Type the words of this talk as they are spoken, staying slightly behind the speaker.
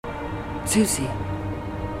Susie.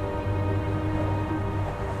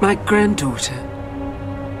 My granddaughter.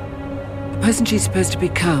 The person she's supposed to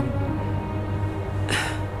become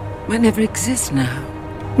might never exist now.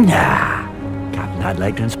 Nah. Captain had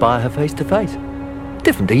leg to inspire her face to face.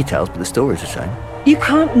 Different details, but the story's the same. You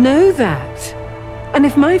can't know that. And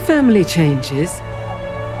if my family changes,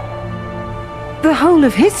 the whole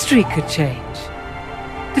of history could change.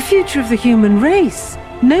 The future of the human race.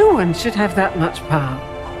 No one should have that much power.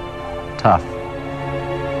 Tough.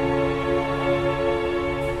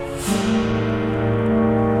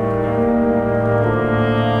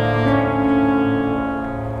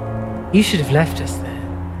 You should have left us there.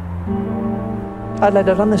 I've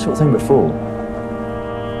done this sort of thing before.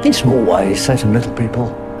 In small ways, save some little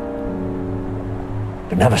people.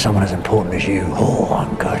 But never someone as important as you. Oh,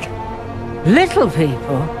 I'm good. Little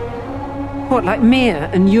people? What, like Mia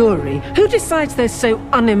and Yuri? Who decides they're so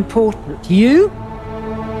unimportant? You?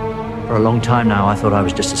 For a long time now, I thought I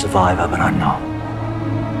was just a survivor, but I'm not.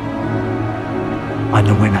 I'm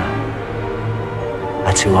the winner.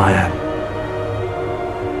 That's who I am.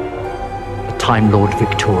 The Time Lord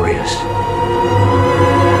victorious.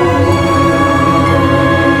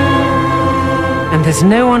 And there's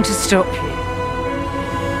no one to stop you.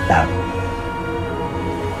 No.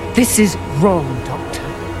 This is wrong, Doctor.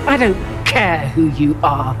 I don't care who you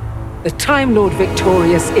are. The Time Lord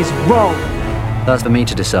victorious is wrong. That's for me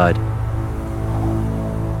to decide.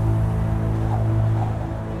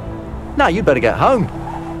 Now you'd better get home.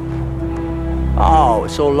 Oh,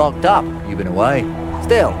 it's all locked up. You've been away.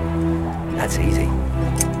 Still, that's easy.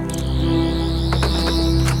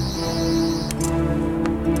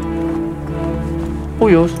 All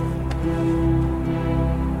yours.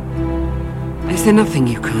 Is there nothing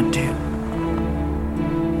you can't do?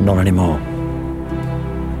 Not anymore.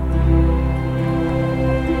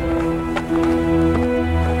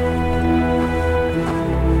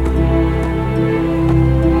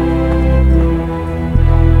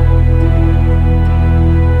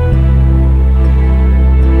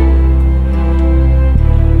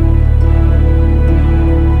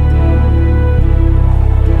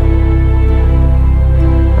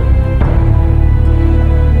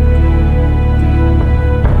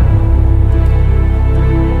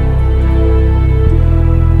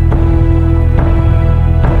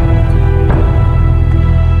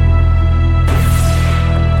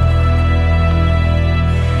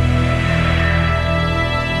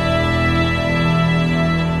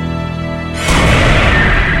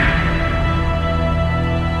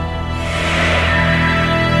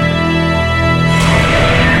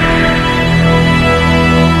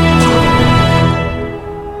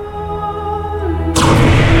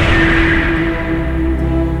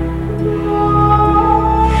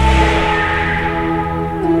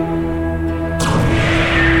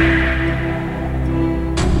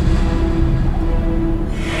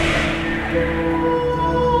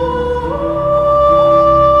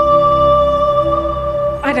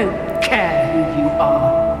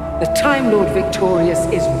 Time Lord victorious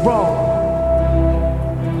is wrong.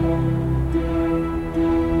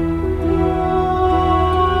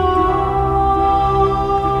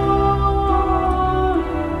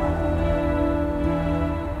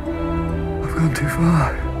 I've gone too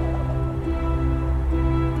far.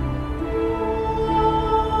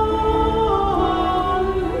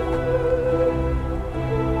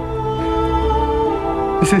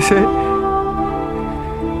 Is this it?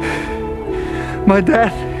 My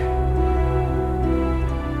death?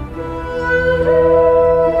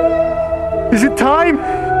 Is it time?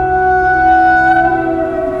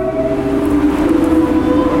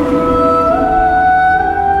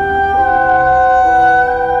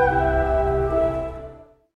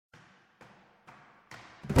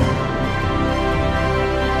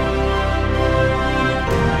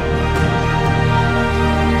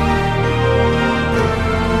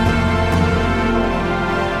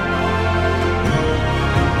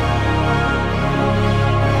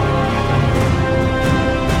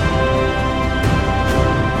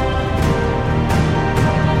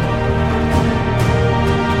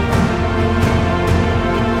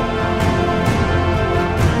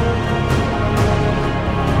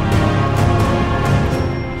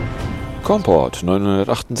 ComPod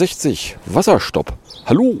 968, Wasserstopp.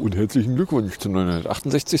 Hallo und herzlichen Glückwunsch zum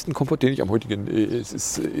 968. ComPod, den ich am heutigen, es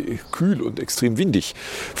ist kühl und extrem windig,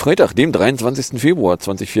 Freitag, dem 23. Februar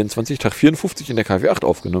 2024, Tag 54 in der KW 8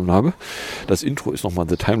 aufgenommen habe. Das Intro ist nochmal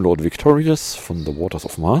The Time Lord Victorious von The Waters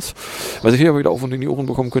of Mars. Was ihr hier aber wieder auf und in die Ohren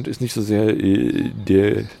bekommen könnt, ist nicht so sehr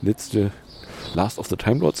der letzte Last of the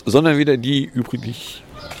Time Lords, sondern wieder die übrig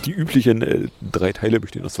Die üblichen 3 Teile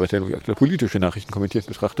bestehen aus 2 Teilen, wo ich aktuelle politische Nachrichten kommentieren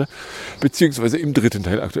betrachte, beziehungsweise im 3.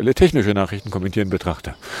 Teil aktuelle technische Nachrichten kommentieren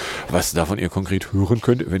betrachte. Was davon ihr konkret hören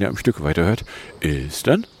könnt, wenn ihr am Stück weiterhört, ist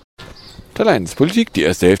dann Teil 1, Politik. Die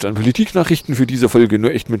erste Hälfte an Politiknachrichten für diese Folge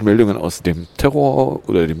nur echt mit Meldungen aus dem Terror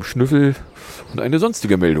oder dem Schnüffel und eine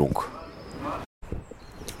sonstige Meldung.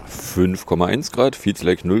 5,1 Grad, feels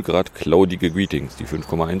like 0 Grad, cloudige Greetings. Die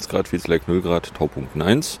 5,1 Grad, feels like 0 Grad, Taupunkten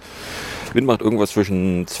 1. Wind macht irgendwas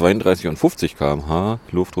zwischen 32 und 50 km/h.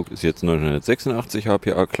 Luftdruck ist jetzt 986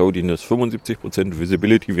 HPA, Cloudiness 75%,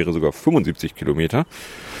 Visibility wäre sogar 75 Kilometer.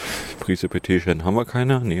 Precipitation haben wir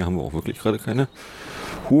keine. Nee, haben wir auch wirklich gerade keine.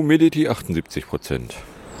 Humidity 78%.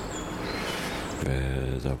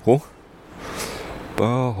 Weser Pro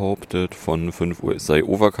behauptet von 5 Uhr, es sei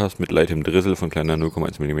Overcast mit leichtem Drizzle von kleiner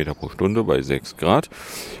 0,1 mm pro Stunde bei 6 Grad.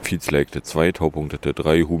 Feels like 2, Taupunktete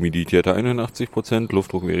 3, Humidity 81%,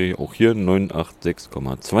 Luftdruck wäre auch hier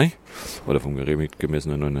 986,2 oder vom Gerät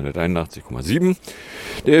gemessene 981,7.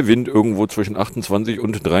 Der Wind irgendwo zwischen 28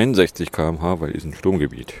 und 63 km/h, weil ist ein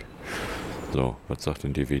Sturmgebiet. So, was sagt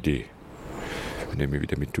denn DWD? Wenn der mir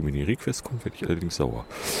wieder mit Too Many Requests kommt, werde ich allerdings sauer.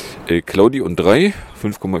 Cloudy und 3,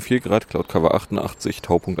 5,4 Grad, Cloud Cover 88,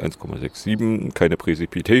 Taupunkt 1,67, keine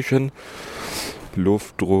Precipitation,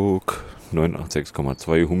 Luftdruck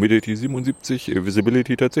 986,2, Humidity 77,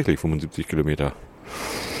 Visibility tatsächlich 75 Kilometer.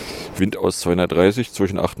 Wind aus 230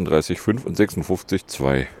 zwischen 38,5 und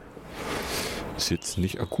 56,2. Ist jetzt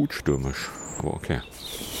nicht akut stürmisch, aber okay.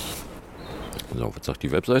 So, was sagt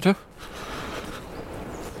die Webseite?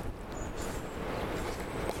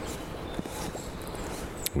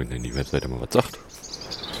 Wenn denn die Webseite mal was sagt.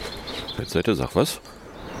 Webseite sagt was?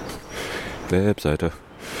 Webseite.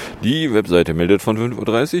 Die Webseite meldet von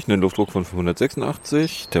 5:30 Uhr, einen Luftdruck von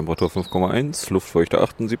 586, Temperatur 5,1, Luftfeuchte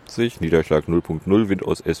 78, Niederschlag 0,0, Wind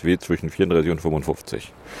aus SW zwischen 34 und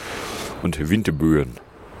 55. Und Windböen.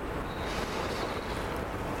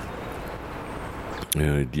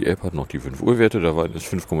 Die App hat noch die 5 Uhr Werte, da waren es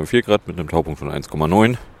 5,4 Grad mit einem Taupunkt von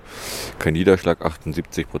 1,9. Kein Niederschlag,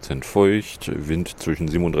 78% feucht, Wind zwischen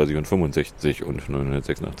 37 und 65 und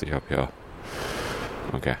 986 HPA.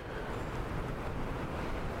 Okay.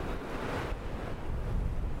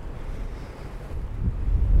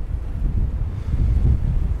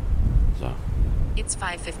 So. It's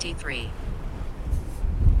 5:53.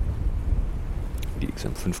 Die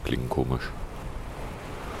XM5 klingen komisch.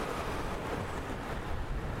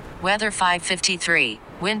 Weather 5:53.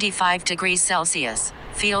 Windy 5 degrees Celsius.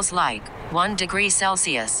 Feels like 1 degree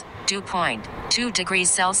Celsius. Dew point 2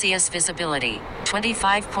 degrees Celsius. Visibility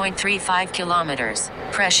 25.35 kilometers.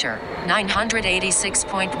 Pressure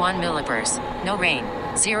 986.1 millibars. No rain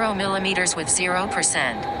 0 millimeters with 0%.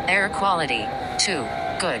 Air quality 2.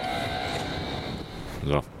 Good.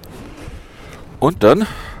 So. Und dann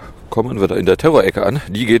kommen wir da in der Terrorecke an.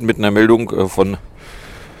 Die geht mit einer Meldung von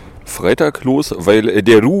Freitag los, weil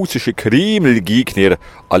der russische Kreml-Gegner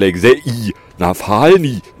Alexei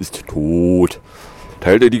Nawalny ist tot.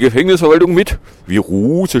 Teilte die Gefängnisverwaltung mit, wie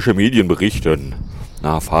russische Medien berichten.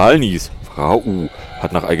 Nawalnys Frau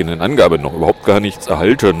hat nach eigenen Angaben noch überhaupt gar nichts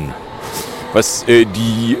erhalten. Was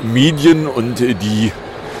die Medien und die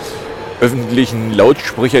öffentlichen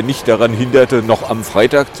Lautsprecher nicht daran hinderte, noch am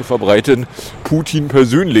Freitag zu verbreiten, Putin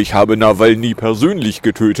persönlich habe Nawalny persönlich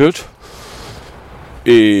getötet.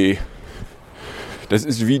 Das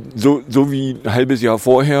ist wie so wie ein halbes Jahr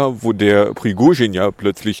vorher, wo der Prigozhin ja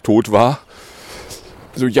plötzlich tot war.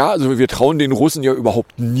 So, ja, also wir trauen den Russen ja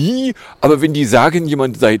überhaupt nie, aber wenn die sagen,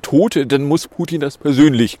 jemand sei tot, dann muss Putin das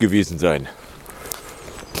persönlich gewesen sein.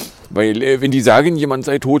 Weil wenn die sagen, jemand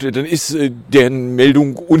sei tot, dann ist deren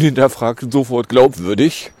Meldung unhinterfragt sofort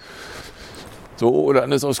glaubwürdig. So, oder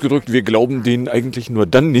anders ausgedrückt, wir glauben denen eigentlich nur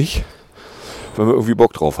dann nicht, wenn wir irgendwie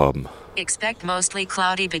Bock drauf haben. Expect mostly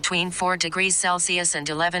cloudy between 4 degrees Celsius and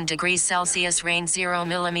 11 degrees Celsius. Rain 0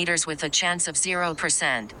 millimeters with a chance of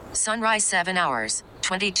 0%. Sunrise 7 hours,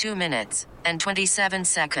 22 minutes, and 27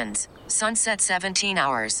 seconds. Sunset 17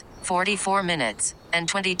 hours, 44 minutes, and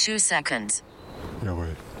 22 seconds.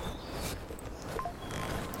 Jawohl.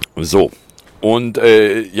 So. Und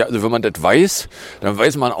ja, also wenn man das weiß, dann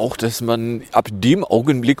weiß man auch, dass man ab dem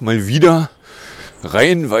Augenblick mal wieder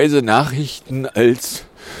reihenweise Nachrichten als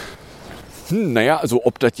naja, also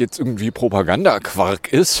ob das jetzt irgendwie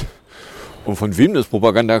Propagandaquark ist und von wem das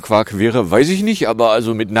Propagandaquark wäre, weiß ich nicht, aber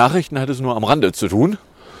also mit Nachrichten hat es nur am Rande zu tun,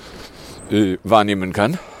 wahrnehmen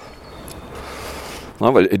kann.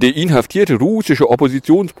 Na, weil der inhaftierte russische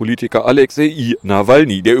Oppositionspolitiker Alexei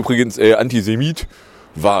Nawalny, der übrigens Antisemit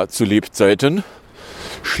war zu Lebzeiten,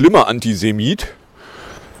 schlimmer Antisemit,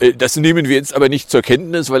 Das nehmen wir jetzt aber nicht zur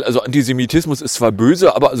Kenntnis, weil also Antisemitismus ist zwar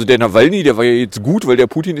böse, aber also der Nawalny, der war ja jetzt gut, weil der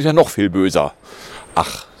Putin ist ja noch viel böser.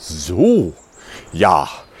 Ach so, ja,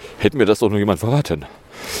 hätten wir das doch noch jemand verraten.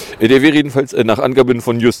 Der wäre jedenfalls nach Angaben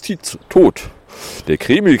von Justiz tot. Der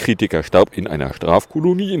Kreml-Kritiker starb in einer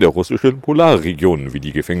Strafkolonie in der russischen Polarregion, wie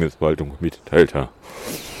die Gefängnisverwaltung mitteilte.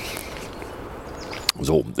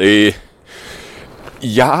 So,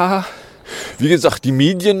 ja, wie gesagt, die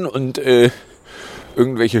Medien und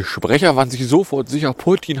irgendwelche Sprecher waren sich sofort sicher,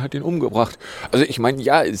 Putin hat ihn umgebracht. Also ich meine,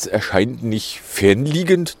 ja, es erscheint nicht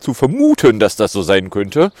fernliegend zu vermuten, dass das so sein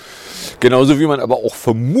könnte. Genauso wie man aber auch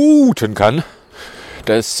vermuten kann,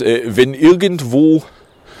 dass wenn irgendwo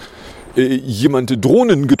jemand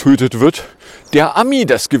Drohnen getötet wird, der Ami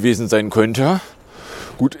das gewesen sein könnte.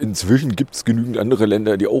 Gut, inzwischen gibt es genügend andere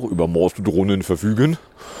Länder, die auch über Morddrohnen verfügen.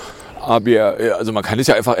 Aber also man kann es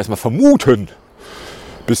ja einfach erstmal vermuten,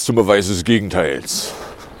 bis zum Beweis des Gegenteils.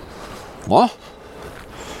 Na?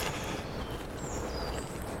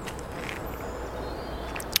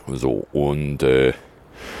 So, und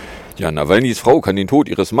ja, Nawalnys Frau kann den Tod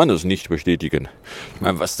ihres Mannes nicht bestätigen. Ich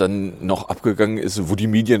meine, was dann noch abgegangen ist, wo die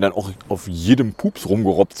Medien dann auch auf jedem Pups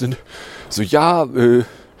rumgerobbt sind. So, ja,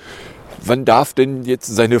 wann darf denn jetzt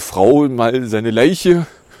seine Frau mal seine Leiche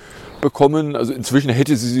bekommen? Also inzwischen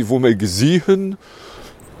hätte sie wohl mal gesehen.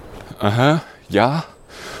 Aha, ja.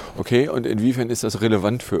 Okay, und inwiefern ist das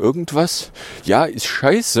relevant für irgendwas? Ja, ist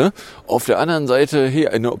scheiße. Auf der anderen Seite, hey,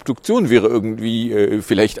 eine Obduktion wäre irgendwie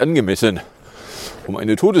vielleicht angemessen, um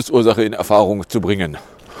eine Todesursache in Erfahrung zu bringen.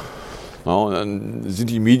 Ja, und dann sind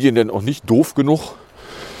die Medien dann auch nicht doof genug,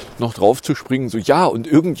 noch drauf zu springen. So, ja, und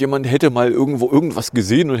irgendjemand hätte mal irgendwo irgendwas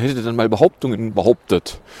gesehen und hätte dann mal Behauptungen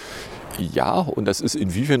behauptet. Ja, und das ist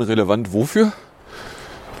inwiefern relevant wofür?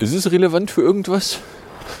 Ist es relevant für irgendwas?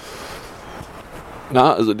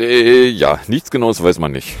 Na, also, ja, nichts Genaues weiß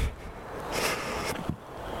man nicht.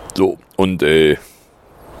 So, und,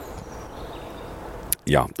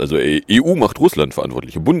 ja, also EU macht Russland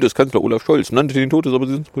verantwortlich. Bundeskanzler Olaf Scholz nannte den Tod des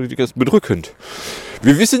Oppositionspolitikers bedrückend.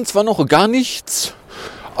 Wir wissen zwar noch gar nichts,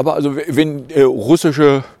 aber also wenn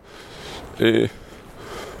russische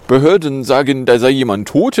Behörden sagen, da sei jemand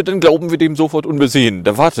tot, dann glauben wir dem sofort unbesehen.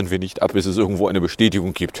 Da warten wir nicht ab, bis es irgendwo eine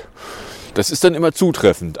Bestätigung gibt. Das ist dann immer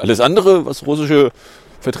zutreffend. Alles andere, was russische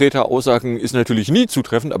Vertreter aussagen, ist natürlich nie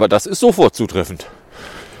zutreffend, aber das ist sofort zutreffend.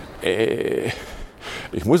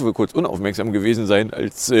 Ich muss wohl kurz unaufmerksam gewesen sein,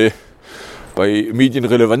 als bei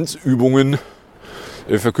Medienrelevanzübungen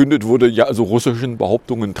verkündet wurde, ja, also russischen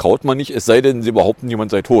Behauptungen traut man nicht, es sei denn, sie behaupten,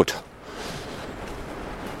 jemand sei tot.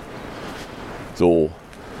 So.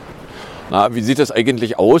 Na, wie sieht das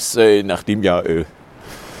eigentlich aus, nachdem ja,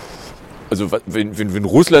 also wenn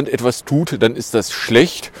Russland etwas tut, dann ist das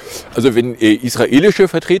schlecht. Also wenn israelische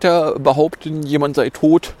Vertreter behaupten, jemand sei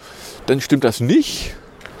tot, dann stimmt das nicht.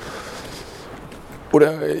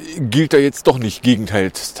 Oder gilt da jetzt doch nicht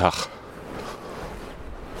Gegenteilstag?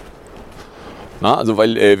 Na, also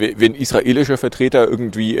weil wenn israelische Vertreter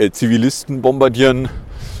irgendwie Zivilisten bombardieren,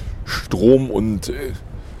 Strom- und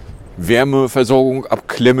Wärmeversorgung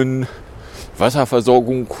abklemmen,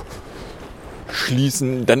 Wasserversorgung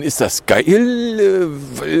schließen, dann ist das geil,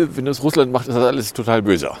 weil wenn das Russland macht, ist das alles total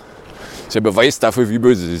böse. Das ist ja Beweis dafür, wie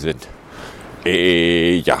böse sie sind.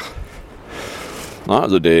 Ja. Na,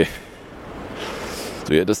 also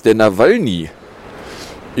dass der Nawalny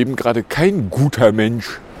eben gerade kein guter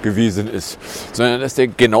Mensch gewesen ist, sondern dass der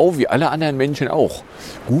genau wie alle anderen Menschen auch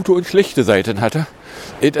gute und schlechte Seiten hatte.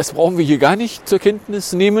 Das brauchen wir hier gar nicht zur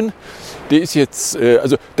Kenntnis nehmen. Der ist jetzt,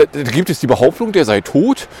 also da gibt es die Behauptung, der sei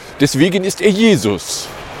tot, deswegen ist er Jesus.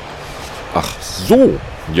 Ach so,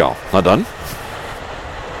 ja, na dann.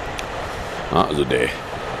 Na, also der.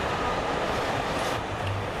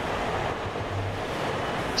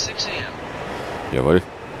 6 a.m. Jawohl.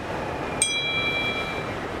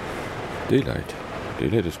 Daylight.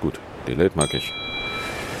 Daylight ist gut. Daylight mag ich.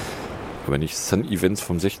 Aber nicht Sun-Events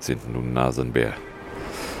vom 16. Du Nasenbär.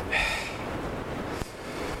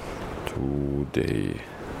 Today.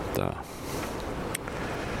 Da.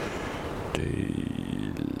 Daylight.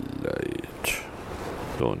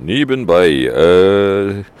 So,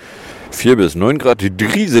 nebenbei. 4 bis 9 Grad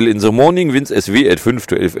Driesel in the morning, winds SW at 5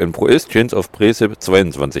 to 11 n pro S, chance of precip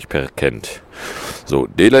 22%. So,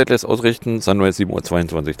 Daylight lässt ausrichten, Sunrise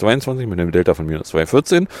 7:22:22 mit einem Delta von minus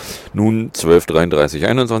 2,14, nun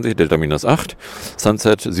 12:33:21, Delta minus 8,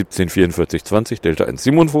 Sunset 17:44:20, Delta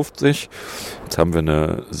 1,57, jetzt haben wir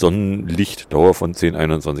eine Sonnenlichtdauer von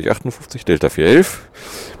 10:21:58, Delta 4,11,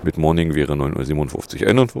 mit Morning wäre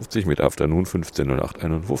 9:57:51, mit Afternoon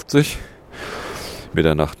 15:08:51,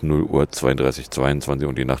 Mitternacht 0 Uhr 32:22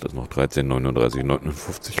 und die Nacht ist noch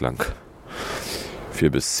 13:39:59 lang. 4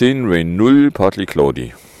 bis 10, Rain 0, partly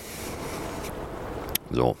cloudy.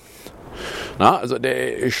 So. Na, also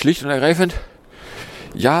der schlicht und ergreifend,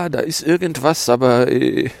 ja, da ist irgendwas, aber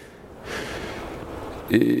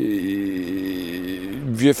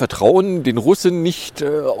wir vertrauen den Russen nicht,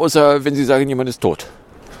 außer wenn sie sagen, jemand ist tot.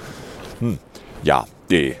 Ja,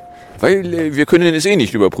 weil wir können es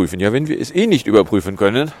nicht überprüfen. Ja, wenn wir es nicht überprüfen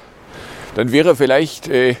können, dann wäre vielleicht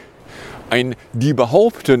die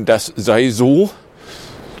behaupten, das sei so,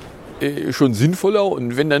 schon sinnvoller.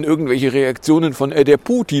 Und wenn dann irgendwelche Reaktionen von der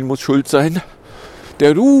Putin muss schuld sein,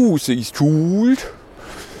 der Russe ist schuld,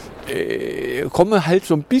 komme halt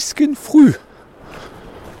so ein bisschen früh.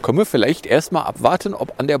 Können wir vielleicht erstmal abwarten,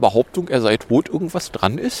 ob an der Behauptung, er sei tot, irgendwas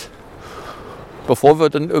dran ist? Bevor wir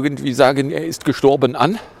dann irgendwie sagen, er ist gestorben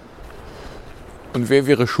an. Und wer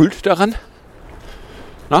wäre schuld daran?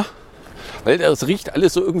 Na? Weil das riecht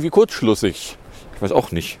alles so irgendwie kurzschlussig. Ich weiß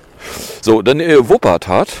auch nicht. So, dann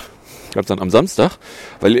Wuppertal. Gab es dann am Samstag,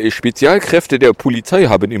 weil Spezialkräfte der Polizei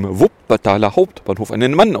haben im Wuppertaler Hauptbahnhof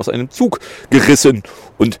einen Mann aus einem Zug gerissen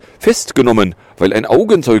und festgenommen, weil ein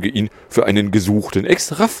Augenzeuge ihn für einen gesuchten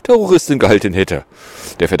Ex-RAF-Terroristen gehalten hätte.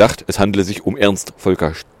 Der Verdacht, es handele sich um Ernst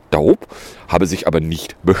Volker Staub, habe sich aber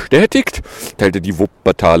nicht bestätigt, teilte die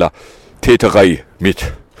Wuppertaler Täterei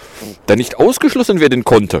mit. Da nicht ausgeschlossen werden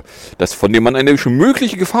konnte, dass von dem Mann eine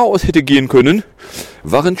mögliche Gefahr aus hätte gehen können,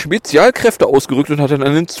 waren Spezialkräfte ausgerückt und hatten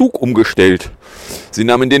einen Zug umgestellt. Sie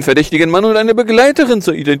nahmen den verdächtigen Mann und eine Begleiterin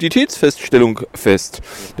zur Identitätsfeststellung fest.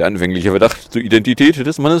 Der anfängliche Verdacht zur Identität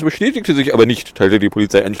des Mannes bestätigte sich aber nicht, teilte die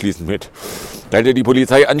Polizei anschließend mit. Teilte die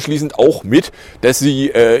Polizei anschließend auch mit, dass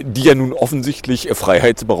sie, die ja nun offensichtlich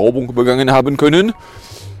Freiheitsberaubung begangen haben können,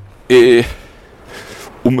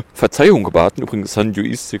 um Verzeihung baten, übrigens San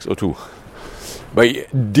Luis 602, bei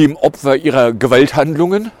dem Opfer ihrer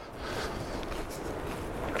Gewalthandlungen.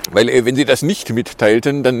 Weil wenn sie das nicht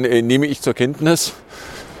mitteilten, dann nehme ich zur Kenntnis,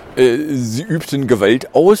 sie übten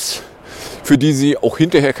Gewalt aus, für die sie auch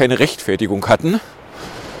hinterher keine Rechtfertigung hatten.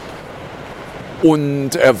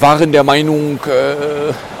 Und waren der Meinung,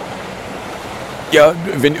 ja,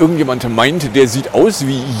 wenn irgendjemand meint, der sieht aus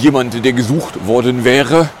wie jemand, der gesucht worden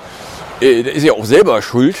wäre, der ist ja auch selber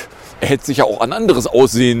schuld. Er hätte sich ja auch an anderes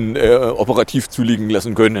Aussehen operativ zulegen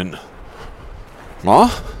lassen können.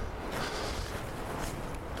 Na?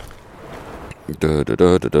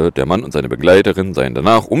 Der Mann und seine Begleiterin seien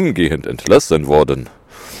danach umgehend entlassen worden.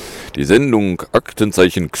 Die Sendung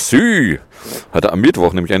Aktenzeichen Xy hatte am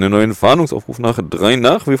Mittwoch nämlich einen neuen Fahndungsaufruf nach 3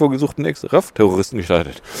 nach wie vor gesuchten Ex-RAF-Terroristen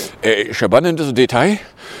gestartet. Spannendes Detail.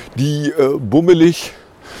 Die bummelig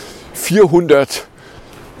 400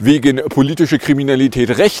 wegen politischer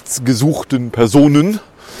Kriminalität rechtsgesuchten Personen,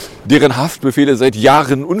 deren Haftbefehle seit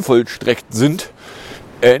Jahren unvollstreckt sind,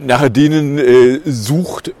 nach denen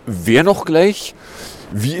sucht wer noch gleich,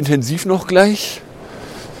 wie intensiv noch gleich.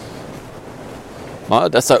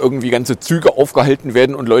 Dass da irgendwie ganze Züge aufgehalten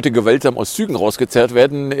werden und Leute gewaltsam aus Zügen rausgezerrt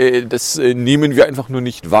werden, das nehmen wir einfach nur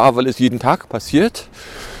nicht wahr, weil es jeden Tag passiert.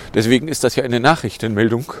 Deswegen ist das ja eine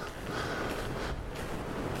Nachrichtenmeldung.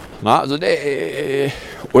 Also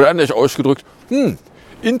oder anders ausgedrückt,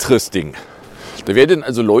 interesting. Da werden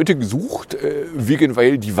also Leute gesucht,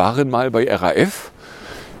 weil die waren mal bei RAF,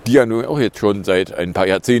 die ja nun auch jetzt schon seit ein paar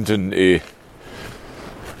Jahrzehnten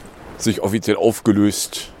sich offiziell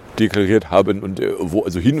aufgelöst deklariert haben und wo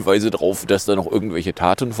also Hinweise darauf, dass da noch irgendwelche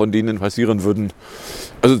Taten von denen passieren würden,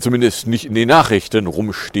 also zumindest nicht in den Nachrichten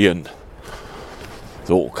rumstehen.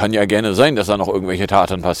 So, kann ja gerne sein, dass da noch irgendwelche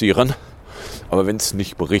Taten passieren. Aber wenn es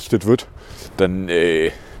nicht berichtet wird, dann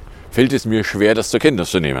fällt es mir schwer, das zur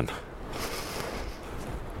Kenntnis zu nehmen.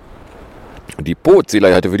 Die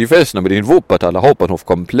Polizei hatte für die Festnahme den Wuppertaler Hauptbahnhof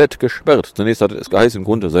komplett gesperrt. Zunächst hatte es geheißen,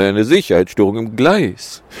 Grund sei eine Sicherheitsstörung im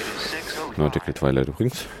Gleis. Artikel Twilight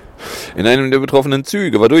übrigens. In einem der betroffenen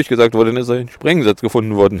Züge war durchgesagt worden, es sei ein Sprengsatz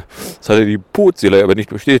gefunden worden. Das hatte die Polizei aber nicht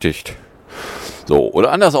bestätigt. So,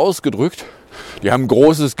 oder anders ausgedrückt, die haben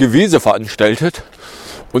großes Gewese veranstaltet.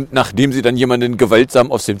 Und nachdem sie dann jemanden gewaltsam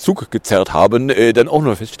aus dem Zug gezerrt haben, dann auch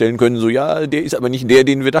nur feststellen können, so ja, der ist aber nicht der,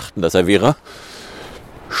 den wir dachten, dass er wäre.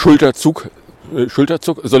 Schulterzuck,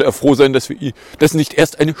 soll er froh sein, dass nicht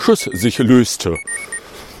erst ein Schuss sich löste.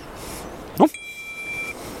 No?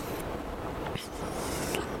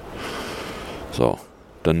 So,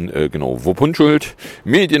 dann genau, Wupp-Unschuld.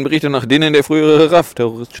 Medienberichte, nach denen der frühere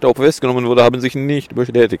RAF-Terrorist Staub festgenommen wurde, haben sich nicht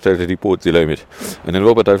bestätigt, teilte die Polizei mit. Ein in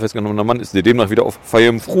Wuppertal festgenommener Mann ist demnach wieder auf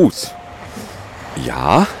freiem Fuß.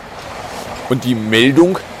 Ja, und die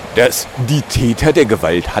Meldung, dass die Täter der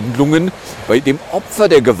Gewalthandlungen bei dem Opfer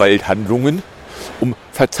der Gewalthandlungen um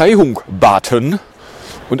Verzeihung baten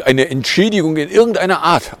und eine Entschädigung in irgendeiner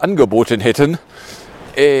Art angeboten hätten.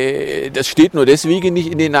 Das steht nur deswegen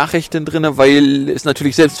nicht in den Nachrichten drin, weil es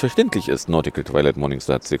natürlich selbstverständlich ist. Nautical Twilight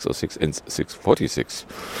Morningstar 606 ends 646.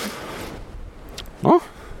 No?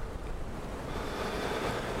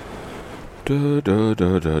 Da.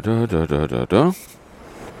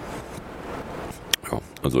 Ja,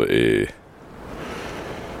 also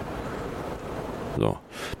so.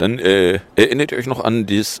 Dann erinnert ihr euch noch an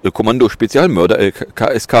das Kommando Spezialmörder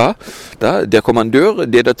KSK. Da der Kommandeur,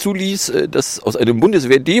 der dazu ließ, dass aus einem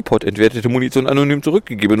Bundeswehr-Depot entwertete Munition anonym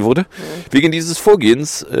zurückgegeben wurde. Wegen dieses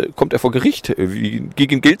Vorgehens kommt er vor Gericht.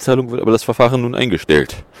 Gegen Geldzahlung wird aber das Verfahren nun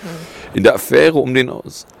eingestellt. In der Affäre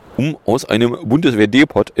um aus einem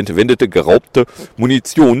Bundeswehr-Depot entwendete geraubte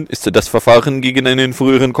Munition ist das Verfahren gegen einen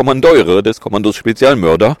früheren Kommandeure des Kommandos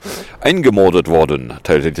Spezialmörder eingemordet worden,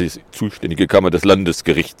 teilte die zuständige Kammer des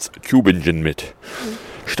Landesgerichts Tübingen mit.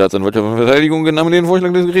 Staatsanwaltschaft und Verteidigung nahmen den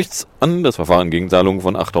Vorschlag des Gerichts an, das Verfahren gegen Zahlung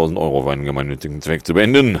von 8.000 Euro für einen gemeinnützigen Zweck zu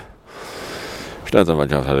beenden.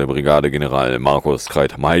 Staatsanwaltschaft hatte Brigadegeneral Markus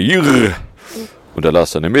Kreit-Meyer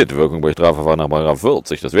unterlass seine Mitwirkung bei Strafverfahren nach §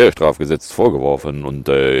 40 des Wehrstrafgesetzes vorgeworfen.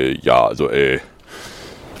 Und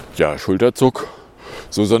Schulterzuck.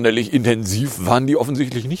 So sonderlich intensiv waren die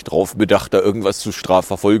offensichtlich nicht drauf bedacht, da irgendwas zu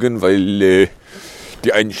strafverfolgen, weil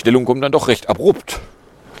die Einstellung kommt dann doch recht abrupt.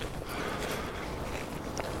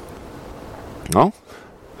 Ja?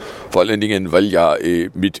 Vor allen Dingen, weil ja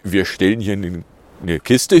wir stellen hier eine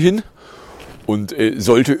Kiste hin. Und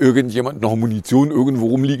sollte irgendjemand noch Munition irgendwo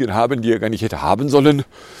rumliegen haben, die er gar nicht hätte haben sollen,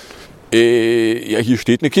 hier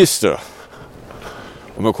steht eine Kiste.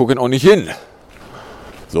 Und wir gucken auch nicht hin.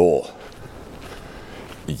 So.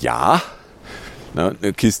 Ja.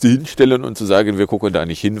 Eine Kiste hinstellen und zu sagen, wir gucken da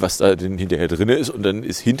nicht hin, was da denn hinterher drin ist. Und dann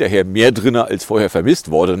ist hinterher mehr drin, als vorher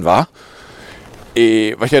vermisst worden war.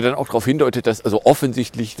 Was ja dann auch darauf hindeutet, dass also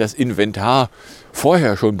offensichtlich das Inventar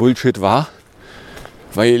vorher schon Bullshit war.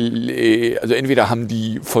 Weil, also entweder haben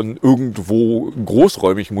die von irgendwo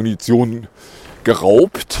großräumig Munition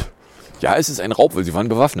geraubt. Ja, es ist ein Raub, weil sie waren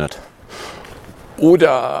bewaffnet.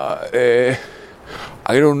 Oder, I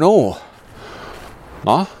don't know.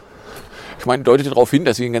 Na? Ich meine, deutet darauf hin,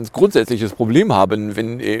 dass sie ein ganz grundsätzliches Problem haben,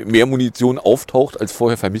 wenn mehr Munition auftaucht, als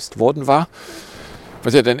vorher vermisst worden war.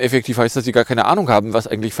 Was ja dann effektiv heißt, dass sie gar keine Ahnung haben, was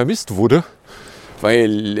eigentlich vermisst wurde.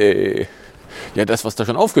 Weil, das, was da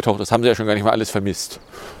schon aufgetaucht ist, haben sie ja schon gar nicht mal alles vermisst.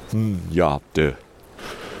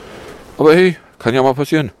 Aber hey, kann ja mal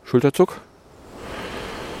passieren. Schulterzuck.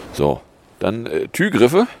 So, dann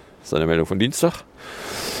Türgriffe. Das ist eine Meldung von Dienstag.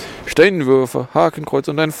 Steinwürfe, Hakenkreuz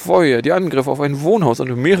und ein Feuer. Die Angriffe auf ein Wohnhaus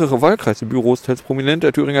und mehrere Wahlkreisbüros teils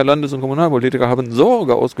prominenter Thüringer Landes- und Kommunalpolitiker haben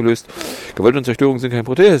Sorge ausgelöst. Gewalt und Zerstörung sind kein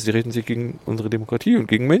Protest, sie richten sich gegen unsere Demokratie und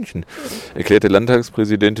gegen Menschen, erklärte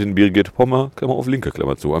Landtagspräsidentin Birgit Pommer, Klammer auf Linke,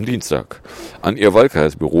 Klammer zu, am Dienstag. An ihr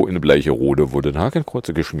Wahlkreisbüro in Bleicherode wurden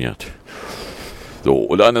Hakenkreuze geschmiert. So,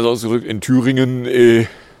 oder anders ausgedrückt, in Thüringen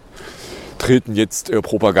treten jetzt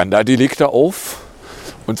Propagandadelikte auf.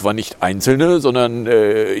 Und zwar nicht einzelne, sondern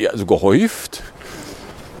also gehäuft.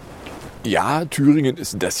 Ja, Thüringen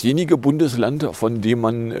ist dasjenige Bundesland, von dem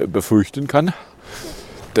man befürchten kann,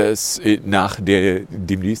 dass nach der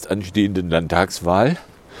demnächst anstehenden Landtagswahl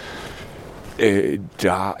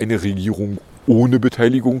da eine Regierung ohne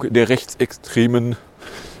Beteiligung der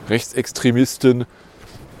Rechtsextremisten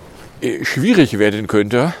schwierig werden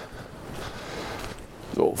könnte.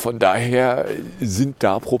 So, von daher sind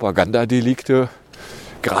da Propagandadelikte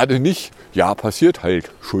gerade nicht, ja, passiert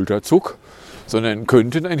halt, Schulterzuck, sondern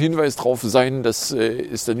könnten ein Hinweis darauf sein, dass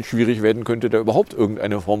es dann schwierig werden könnte, da überhaupt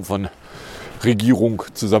irgendeine Form von Regierung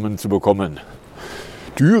zusammenzubekommen.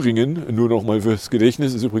 Thüringen, nur noch mal fürs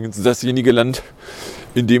Gedächtnis, ist übrigens dasjenige Land,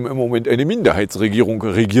 in dem im Moment eine Minderheitsregierung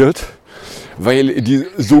regiert, weil die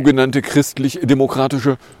sogenannte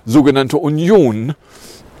christlich-demokratische sogenannte Union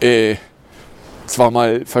zwar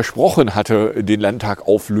mal versprochen hatte, den Landtag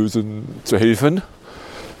auflösen zu helfen,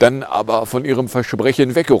 dann aber von ihrem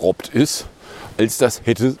Versprechen weggerobbt ist, als das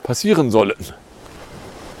hätte passieren sollen.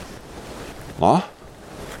 Na?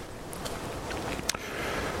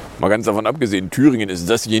 Mal ganz davon abgesehen, Thüringen ist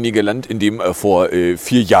dasjenige Land, in dem vor 4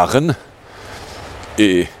 Jahren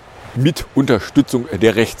mit Unterstützung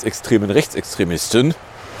der Rechtsextremisten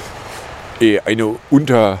eine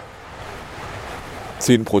unter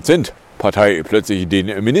 10% Partei plötzlich den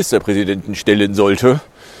Ministerpräsidenten stellen sollte,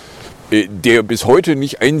 der bis heute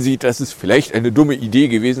nicht einsieht, dass es vielleicht eine dumme Idee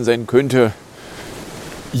gewesen sein könnte,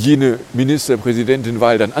 jene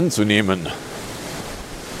Ministerpräsidentenwahl dann anzunehmen.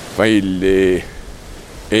 Weil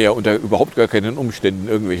er unter überhaupt gar keinen Umständen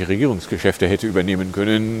irgendwelche Regierungsgeschäfte hätte übernehmen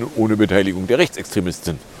können, ohne Beteiligung der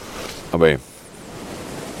Rechtsextremisten. Aber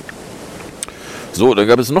so, dann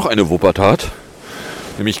gab es noch eine Wuppertat,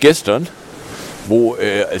 nämlich gestern, wo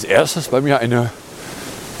als erstes bei mir eine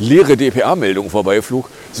leere DPA-Meldung vorbeiflug.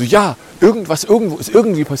 So, ja, irgendwas irgendwo ist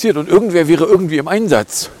irgendwie passiert und irgendwer wäre irgendwie im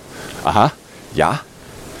Einsatz. Aha, ja.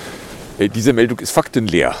 Diese Meldung ist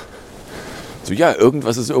faktenleer. So, ja,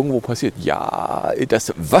 irgendwas ist irgendwo passiert. Ja,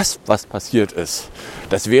 das, was passiert ist,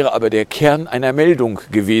 das wäre aber der Kern einer Meldung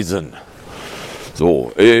gewesen.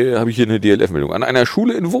 So, habe ich hier eine DLF-Meldung. An einer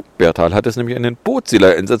Schule in Wuppertal hat es nämlich einen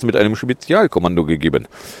Bootsleih-Einsatz mit einem Spezialkommando gegeben.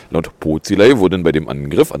 Laut Bootsleih wurden bei dem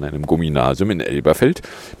Angriff an einem Gymnasium in Elberfeld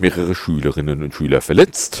mehrere Schülerinnen und Schüler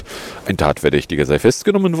verletzt. Ein Tatverdächtiger sei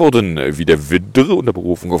festgenommen worden. Wie der Widder unter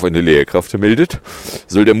Berufung auf eine Lehrkraft meldet,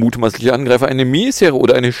 soll der mutmaßliche Angreifer eine Mähsere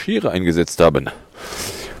oder eine Schere eingesetzt haben.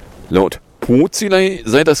 Laut Bootsleih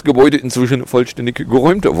sei das Gebäude inzwischen vollständig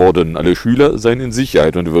geräumt worden. Alle Schüler seien in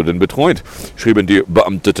Sicherheit und würden betreut, schrieben die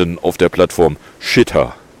Beamteten auf der Plattform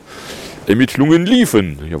Shitter. Ermittlungen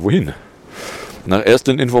liefen. Ja, wohin? Nach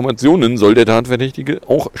ersten Informationen soll der Tatverdächtige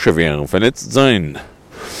auch schwer verletzt sein.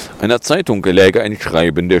 Einer Zeitung läge ein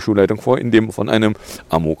Schreiben der Schulleitung vor, in dem von einem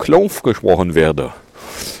Amoklauf gesprochen werde.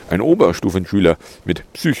 Ein Oberstufenschüler mit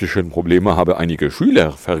psychischen Problemen habe einige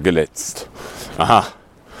Schüler verletzt. Aha.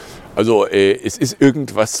 Also es ist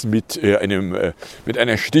irgendwas mit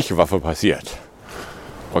einer Stichwaffe passiert.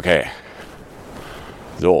 Okay.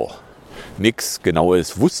 So. Nix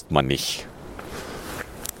Genaues wusste man nicht.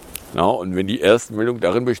 Na, und wenn die erste Meldung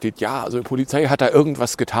darin besteht, ja, also die Polizei hat da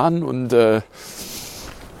irgendwas getan und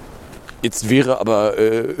jetzt wäre aber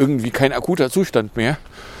irgendwie kein akuter Zustand mehr.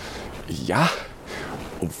 Ja.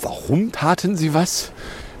 Und warum taten sie was?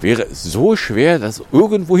 Wäre es so schwer, das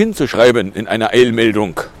irgendwo hinzuschreiben in einer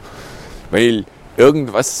Eilmeldung? Weil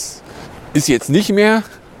irgendwas ist jetzt nicht mehr,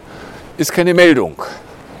 ist keine Meldung.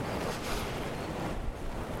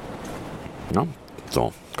 Ja,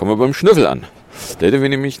 so, kommen wir beim Schnüffel an. Da hätten wir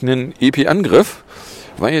nämlich einen EP-Angriff,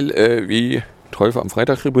 weil, wie Teufel am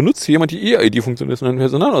Freitag benutzt jemand die E-ID-Funktion des neuen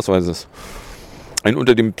Personalausweises. Ein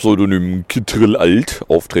unter dem Pseudonym Kittrill Alt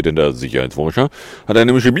auftretender Sicherheitsforscher hat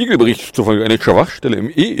einem Spiegelbericht zufolge eine Schwachstelle im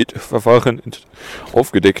E-ID-Verfahren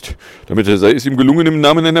aufgedeckt. Damit sei es ihm gelungen, im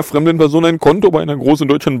Namen einer fremden Person ein Konto bei einer großen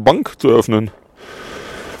deutschen Bank zu öffnen.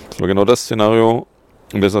 Das war genau das Szenario,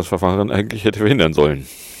 das das Verfahren eigentlich hätte verhindern sollen.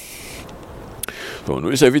 So,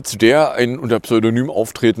 nun ist der Witz der, ein unter Pseudonym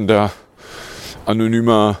auftretender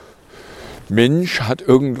anonymer Mensch hat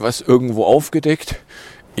irgendwas irgendwo aufgedeckt.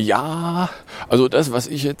 Ja, also das, was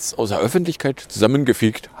ich jetzt aus der Öffentlichkeit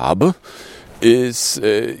zusammengefegt habe, ist,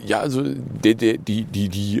 also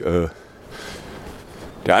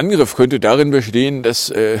der Angriff könnte darin bestehen,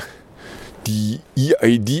 dass die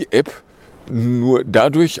EID-App nur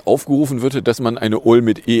dadurch aufgerufen wird, dass man eine OL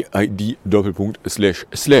mit EID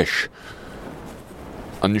 /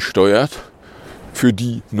 ansteuert, für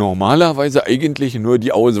die normalerweise eigentlich nur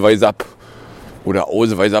die Ausweisab oder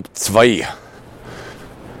Ausweisab 2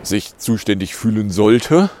 sich zuständig fühlen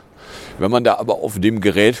sollte. Wenn man da aber auf dem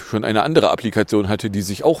Gerät schon eine andere Applikation hatte, die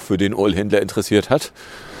sich auch für den OL-Händler interessiert hat,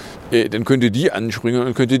 dann könnte die anspringen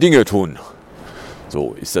und könnte Dinge tun.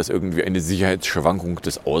 So, ist das irgendwie eine Sicherheitsschwankung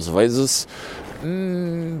des Ausweises?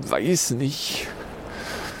 Weiß nicht.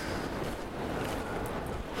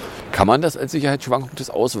 Kann man das als Sicherheitsschwankung des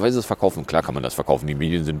Ausweises verkaufen? Klar kann man das verkaufen. Die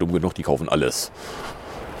Medien sind dumm genug, die kaufen alles.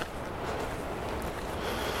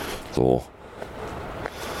 So.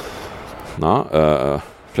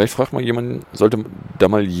 Vielleicht fragt mal jemand, sollte da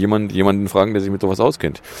mal jemanden fragen, der sich mit sowas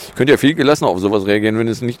auskennt. Ich könnte ja viel gelassener auf sowas reagieren, wenn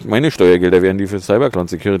es nicht meine Steuergelder wären, die für Cyberclown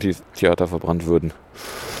Security Theater verbrannt würden.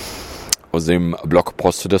 Aus dem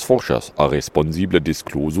Blogpost des Forschers. A responsible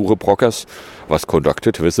disclosure process was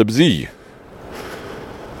conducted with the BSI.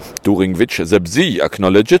 During which the BSI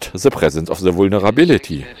acknowledged the presence of the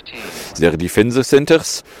vulnerability. Their defense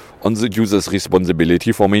centers on the user's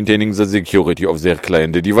responsibility for maintaining the security of their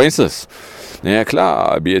client devices. Naja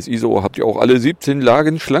klar, BSI so, habt ihr auch alle 17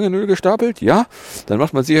 Lagen Schlangenöl gestapelt? Ja? Dann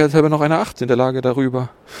macht man sicherheitshalber noch eine 18. Lage darüber.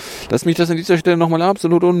 Lass mich das an dieser Stelle nochmal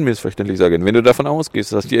absolut unmissverständlich sagen. Wenn du davon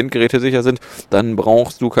ausgehst, dass die Endgeräte sicher sind, dann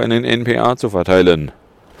brauchst du keinen NPA zu verteilen.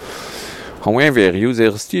 However,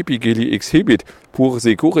 users typically exhibit poor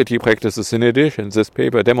security practices. In addition, this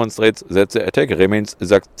paper demonstrates that the attack remains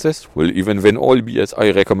successful even when all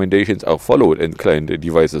BSI recommendations are followed and client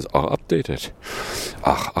devices are updated.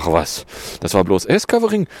 Ach was. Das war bloß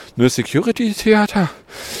S-Covering, nur Security-Theater.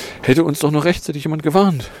 Hätte uns doch noch rechtzeitig jemand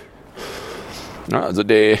gewarnt. Ja, also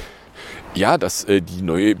dass die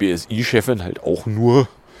neue BSI-Chefin halt auch nur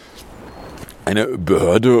eine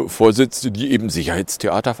Behörde vorsitzt, die eben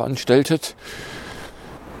Sicherheitstheater veranstaltet.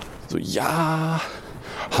 So, ja,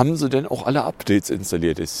 haben sie denn auch alle Updates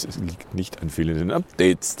installiert? Es liegt nicht an fehlenden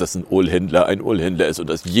Updates, dass ein Ohlhändler ist und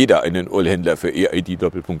dass jeder einen Ohlhändler für EID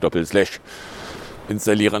 /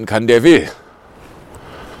 installieren kann, der will.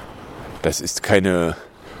 Das ist keine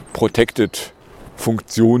protected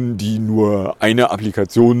Funktion, die nur eine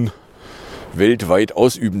Applikation weltweit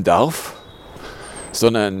ausüben darf,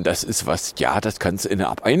 sondern das ist was, ja, das kannst du in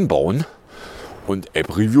eine App einbauen und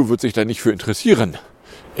App Review wird sich da nicht für interessieren.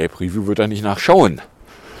 App Review wird da nicht nachschauen.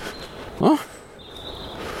 Na?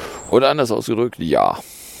 Oder anders ausgedrückt, ja.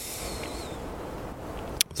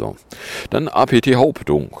 So, dann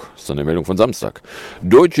APT-Hauptung. Das ist eine Meldung von Samstag.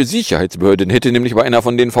 Deutsche Sicherheitsbehörden hätte nämlich bei einer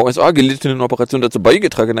von den VSA gelittenen Operation dazu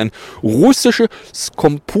beigetragen, ein russisches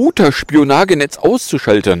Computerspionagenetz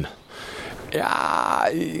auszuschalten. Ja,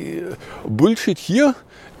 Bullshit hier.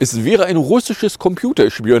 Es wäre ein russisches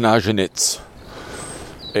Computerspionagenetz.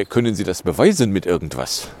 Können Sie das beweisen mit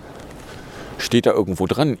irgendwas? Steht da irgendwo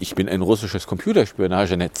dran, ich bin ein russisches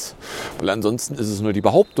Computerspionagenetz? Weil ansonsten ist es nur die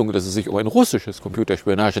Behauptung, dass es sich um ein russisches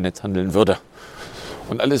Computerspionagenetz handeln würde.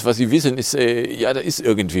 Und alles, was Sie wissen, ist, ja, da ist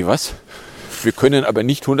irgendwie was. Wir können aber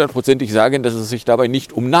nicht hundertprozentig sagen, dass es sich dabei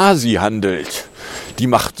nicht um Nazi handelt. Die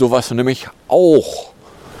macht sowas nämlich auch,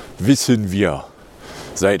 wissen wir,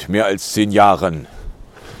 seit mehr als 10 Jahren.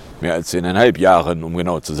 Mehr als 10,5 Jahren, um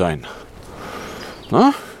genau zu sein.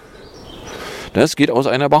 Na? Das geht aus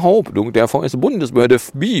einer Behauptung der VS-Bundesbehörde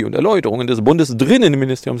FBI und Erläuterungen des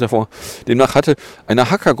Bundesdrinnenministeriums hervor. Demnach hatte eine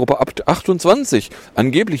Hackergruppe ab 28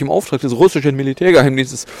 angeblich im Auftrag des russischen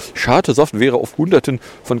Militärgeheimdienstes schadhafte Software auf Hunderten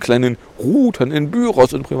von kleinen Routern in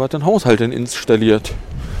Büros und privaten Haushalten installiert.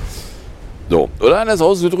 So, oder anders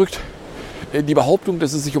ausgedrückt, die Behauptung,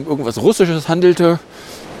 dass es sich um irgendwas Russisches handelte,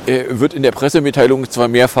 wird in der Pressemitteilung zwar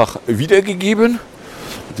mehrfach wiedergegeben,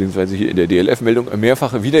 beziehungsweise hier in der DLF-Meldung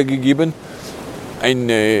mehrfach wiedergegeben. Ein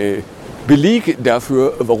Beleg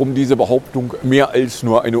dafür, warum diese Behauptung mehr als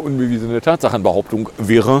nur eine unbewiesene Tatsachenbehauptung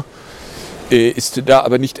wäre, ist da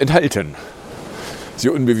aber nicht enthalten. Sie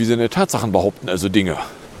unbewiesene Tatsachen behaupten also Dinge.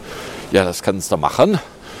 Ja, das kannst du machen.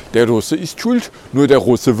 Der Russe ist schuld, nur der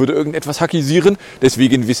Russe würde irgendetwas hackisieren.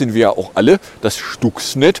 Deswegen wissen wir ja auch alle, dass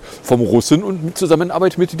Stuxnet vom Russen und in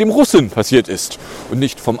Zusammenarbeit mit dem Russen passiert ist. Und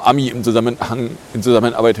nicht vom Ami in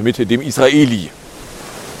Zusammenarbeit mit dem Israeli.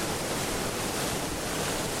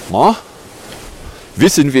 Na?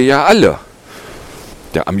 Wissen wir ja alle.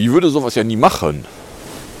 Der Ami würde sowas ja nie machen.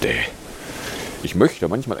 Ich möchte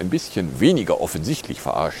manchmal ein bisschen weniger offensichtlich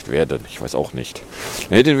verarscht werden. Ich weiß auch nicht.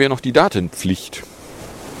 Dann hätten wir noch die Datenpflicht.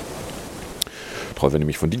 Treffer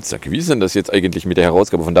nämlich von Dienstag. Wie ist denn das jetzt eigentlich mit der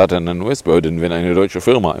Herausgabe von Daten an US-Behörden, wenn eine deutsche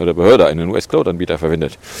Firma oder Behörde einen US-Cloud-Anbieter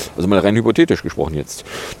verwendet? Also mal rein hypothetisch gesprochen jetzt.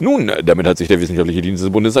 Nun, damit hat sich der wissenschaftliche Dienst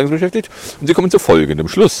des Bundestages beschäftigt und sie kommen zu folgendem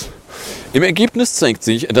Schluss. Im Ergebnis zeigt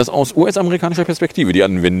sich, dass aus US-amerikanischer Perspektive die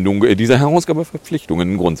Anwendung dieser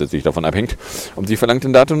Herausgabeverpflichtungen grundsätzlich davon abhängt, ob die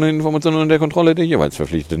verlangten Daten und Informationen unter der Kontrolle der jeweils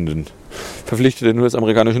verpflichteten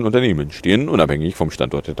US-amerikanischen Unternehmen stehen, unabhängig vom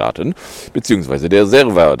Standort der Daten bzw. der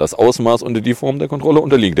Server. Das Ausmaß und die Form der Kontrolle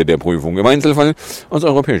unterliegt der Prüfung. Im Einzelfall aus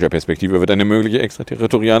europäischer Perspektive wird eine mögliche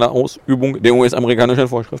extraterritoriale Ausübung der US-amerikanischen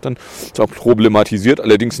Vorschriften zwar problematisiert,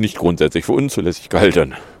 allerdings nicht grundsätzlich für unzulässig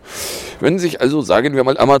gehalten. Wenn sich also, sagen wir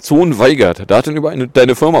mal, Amazon weigert, Daten über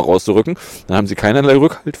deine Firma rauszurücken, dann haben sie keinerlei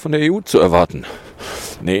Rückhalt von der EU zu erwarten.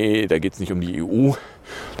 Nee, da geht es nicht um die EU.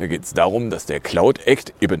 Da geht es darum, dass der Cloud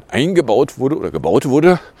Act eben eingebaut wurde oder gebaut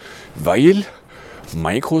wurde, weil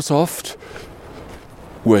Microsoft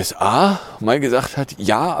USA mal gesagt hat,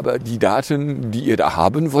 ja, aber die Daten, die ihr da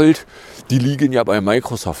haben wollt, die liegen ja bei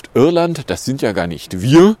Microsoft Irland, das sind ja gar nicht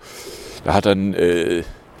wir. Da hat dann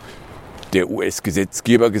der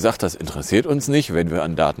US-Gesetzgeber gesagt, das interessiert uns nicht. Wenn wir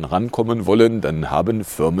an Daten rankommen wollen, dann haben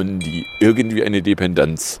Firmen, die irgendwie eine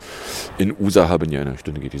Dependenz in USA haben, ja, in einer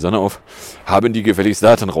Stunde geht die Sonne auf, haben die gefälligst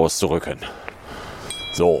Daten rauszurücken.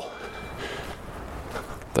 So.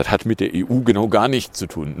 Das hat mit der EU genau gar nichts zu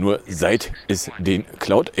tun. Nur seit es den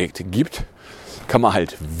Cloud Act gibt, kann man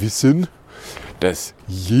halt wissen, dass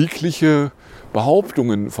jegliche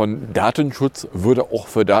Behauptungen von Datenschutz würde auch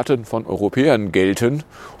für Daten von Europäern gelten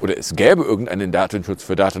oder es gäbe irgendeinen Datenschutz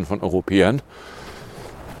für Daten von Europäern,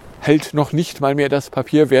 halt noch nicht mal mehr das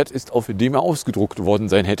Papier wert ist, auf dem er ausgedruckt worden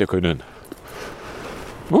sein hätte können.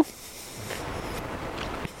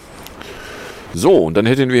 So, und dann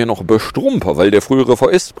hätten wir hier noch Bestrump, weil der frühere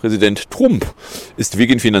VS-Präsident Trump ist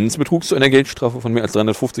wegen Finanzbetrugs zu einer Geldstrafe von mehr als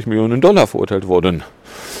 350 Millionen Dollar verurteilt worden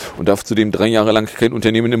und darf zudem 3 Jahre lang kein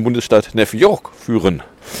Unternehmen im Bundesstaat New York führen.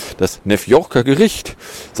 Das New Yorker Gericht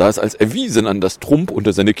sah es als erwiesen an, dass Trump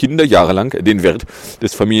und seine Kinder jahrelang den Wert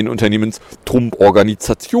des Familienunternehmens Trump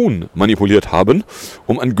Organisation manipuliert haben,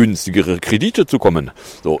 um an günstigere Kredite zu kommen.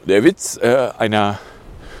 So, der Witz einer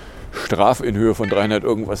Strafe in Höhe von 300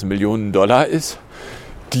 irgendwas Millionen Dollar ist,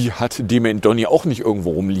 die hat Donny auch nicht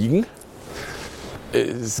irgendwo rumliegen.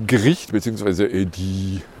 Das Gericht bzw.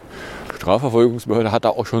 die Strafverfolgungsbehörde hat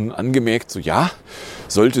da auch schon angemerkt, so ja,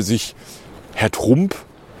 sollte sich Herr Trump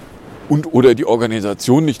und oder die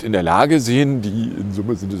Organisation nicht in der Lage sehen, die in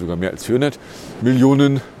Summe sind es sogar mehr als 400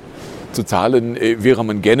 Millionen zu zahlen, wäre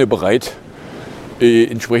man gerne bereit,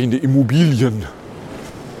 entsprechende Immobilien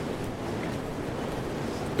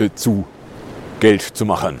zu Geld zu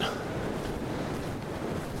machen.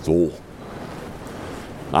 So.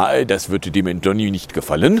 Na, das würde dem Donny nicht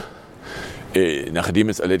gefallen. Nachdem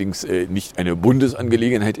es allerdings nicht eine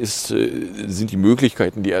Bundesangelegenheit ist, sind die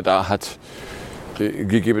Möglichkeiten, die er da hat,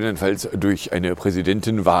 gegebenenfalls durch eine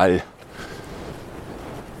Präsidentenwahl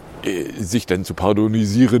sich dann zu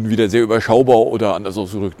pardonisieren, wieder sehr überschaubar oder anders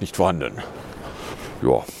ausgedrückt nicht vorhanden.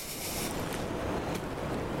 Ja.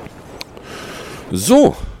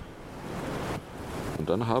 So. Und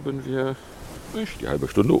dann haben wir die halbe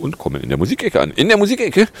Stunde und kommen in der Musikecke an. In der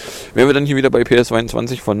Musikecke wären wir dann hier wieder bei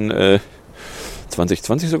PS22 von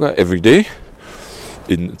 2020 sogar, Everyday,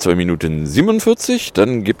 in 2 Minuten 47.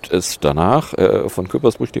 Dann gibt es danach von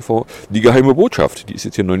Köpersbrüch TV die geheime Botschaft. Die ist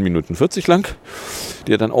jetzt hier 9 Minuten 40 lang,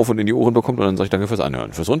 die er dann auf und in die Ohren bekommt. Und dann sage ich danke fürs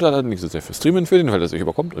Anhören. Fürs Runterladen, nicht so sehr fürs Streamen, für den Fall, dass ihr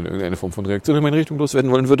überkommt und irgendeine Form von Reaktion in meine Richtung loswerden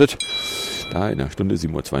wollen würdet. Da in der Stunde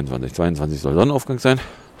 7:22 soll Sonnenaufgang sein.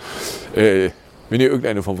 Wenn ihr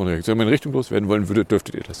irgendeine Form von Reaktion in meine Richtung loswerden wollen würdet,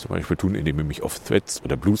 dürftet ihr das zum Beispiel tun, indem ihr mich auf Threads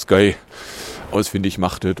oder Blue Sky ausfindig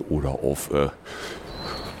machtet oder auf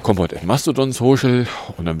ComPod and Mastodon Social.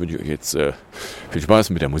 Und dann wünsche ich euch jetzt viel Spaß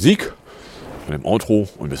mit der Musik und dem Outro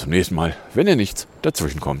und bis zum nächsten Mal, wenn ihr nichts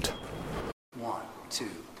dazwischen kommt. 1,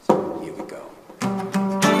 2, here we go.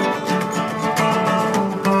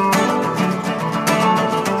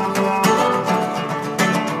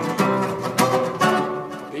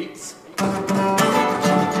 Beats.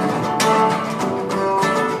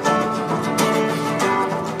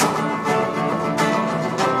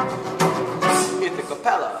 Hit the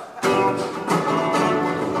capella.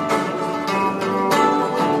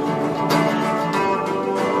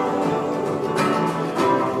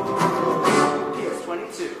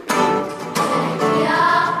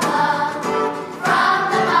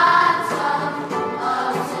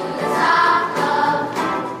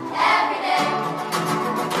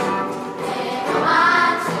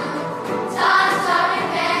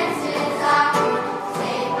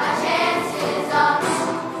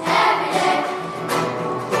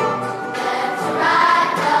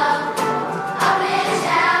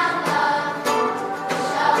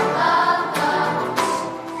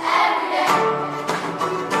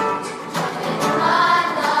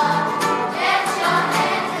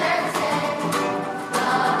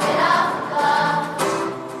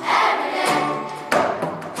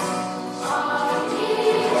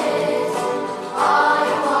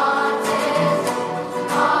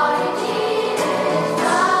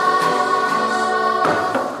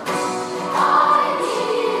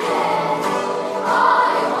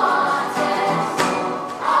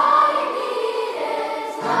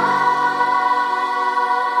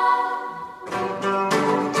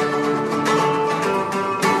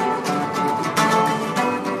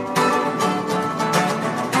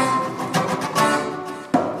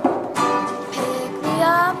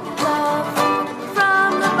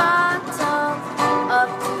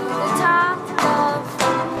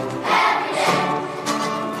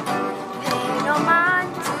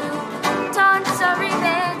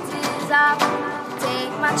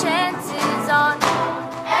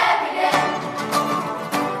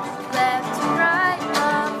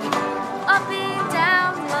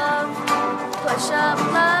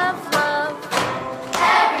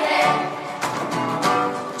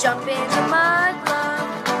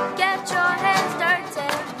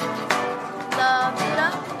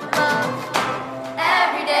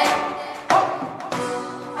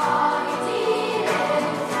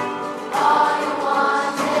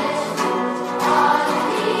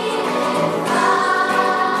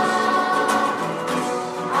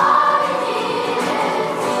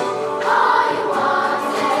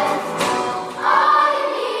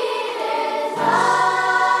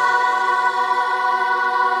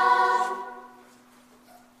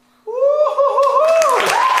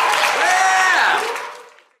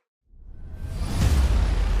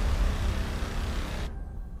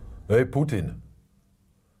 Hey Putin.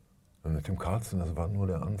 Und mit dem Carlson, das war nur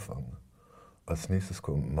der Anfang. Als nächstes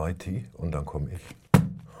kommt Mighty und dann komme ich.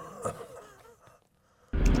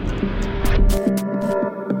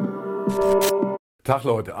 Tag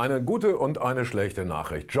Leute, eine gute und eine schlechte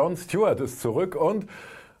Nachricht. Jon Stewart ist zurück und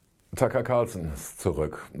Tucker Carlson ist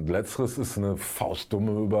zurück. Letzteres ist eine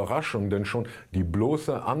faustdumme Überraschung, denn schon die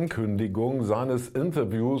bloße Ankündigung seines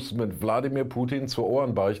Interviews mit Wladimir Putin zur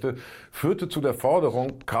Ohrenbeichte führte zu der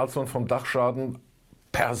Forderung, Carlson vom Dachschaden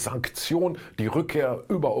per Sanktion die Rückkehr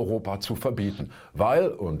über Europa zu verbieten. Weil,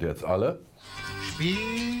 und jetzt alle, Spiel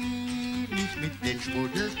nicht mit den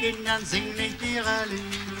Sprudelkindern, sing nicht ihre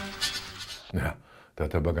Lieder. ja, der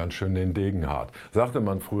hat aber ganz schön den Degen hart. Sagte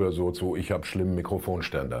man früher so zu, ich hab schlimmen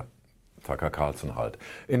Mikrofonständer. Tucker Carlson halt.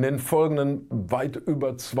 In den folgenden weit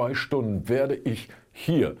über 2 Stunden werde ich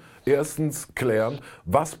hier erstens klären,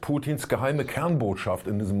 was Putins geheime Kernbotschaft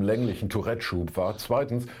in diesem länglichen Tourette-Schub war.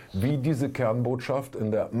 Zweitens, wie diese Kernbotschaft in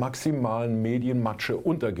der maximalen Medienmatsche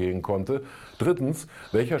untergehen konnte. Drittens,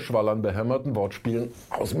 welcher Schwall an behämmerten Wortspielen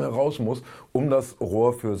aus mir raus muss, um das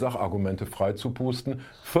Rohr für Sachargumente freizupusten.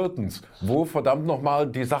 Viertens, wo verdammt nochmal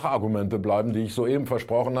die Sachargumente bleiben, die ich soeben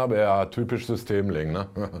versprochen habe. Ja, typisch Systemling, ne?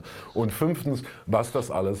 Und fünftens, was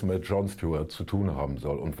das alles mit Jon Stewart zu tun haben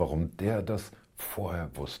soll und warum der das vorher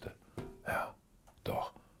wusste. Ja,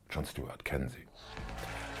 doch, Jon Stewart kennen Sie.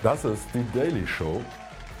 Das ist die Daily Show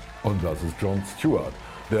und das ist Jon Stewart,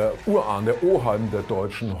 der Urahn, der Oheim der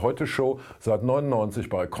deutschen Heute-Show, seit 99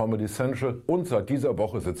 bei Comedy Central und seit dieser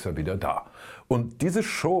Woche sitzt er wieder da. Und diese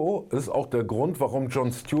Show ist auch der Grund, warum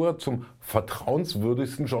Jon Stewart zum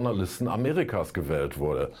vertrauenswürdigsten Journalisten Amerikas gewählt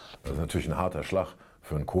wurde. Das ist natürlich ein harter Schlag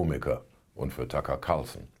für einen Komiker und für Tucker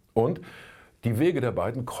Carlson. Und die Wege der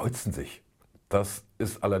beiden kreuzen sich. Das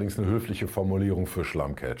ist allerdings eine höfliche Formulierung für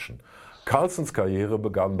Schlammcatchen. Carlsons Karriere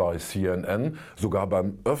begann bei CNN, sogar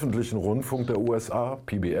beim öffentlichen Rundfunk der USA,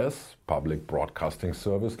 PBS, Public Broadcasting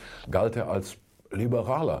Service, galt er als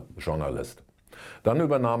liberaler Journalist. Dann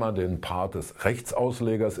übernahm er den Part des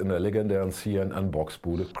Rechtsauslegers in der legendären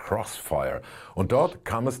CNN-Boxbude Crossfire. Und dort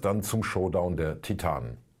kam es dann zum Showdown der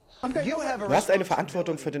Titanen. Du hast eine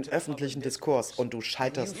Verantwortung für den öffentlichen Diskurs und du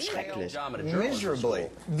scheiterst schrecklich.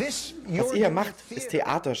 Was ihr hier macht, ist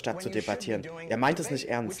Theater, statt zu debattieren. Er meint es nicht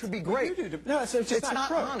ernst.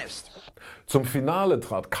 Zum Finale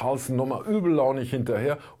trat Carlson nochmal übellaunig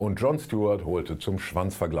hinterher und Jon Stewart holte zum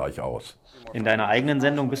Schwanzvergleich aus. In deiner eigenen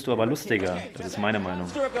Sendung bist du aber lustiger. Das ist meine Meinung.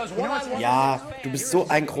 Ja, du bist so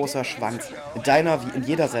ein großer Schwanz. In deiner wie in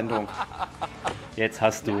jeder Sendung. Jetzt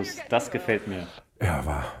hast du's. Das gefällt mir. Ja,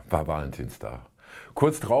 war Valentinstag.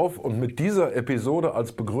 Kurz drauf und mit dieser Episode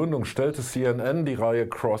als Begründung stellte CNN die Reihe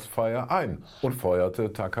Crossfire ein und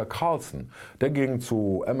feuerte Tucker Carlson. Der ging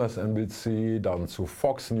zu MSNBC, dann zu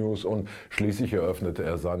Fox News und schließlich eröffnete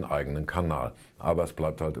er seinen eigenen Kanal. Aber es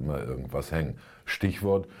bleibt halt immer irgendwas hängen.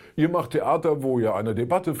 Stichwort, ihr macht Theater, wo ihr eine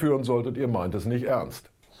Debatte führen solltet, ihr meint es nicht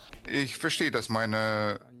ernst. Ich verstehe, dass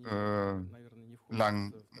meine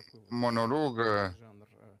langen Monologe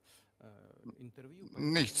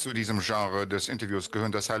nicht zu diesem Genre des Interviews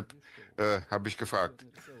gehören. Deshalb habe ich gefragt,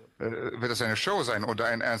 wird das eine Show sein oder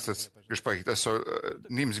ein ernstes Gespräch?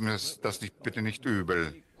 Nehmen Sie mir das bitte nicht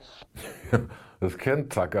übel. Das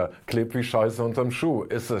kennt Tucker, klebt wie Scheiße unterm Schuh.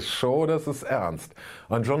 Ist es Show oder ist es ernst?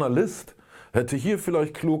 Ein Journalist hätte hier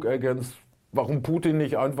vielleicht klug ergänzt, warum Putin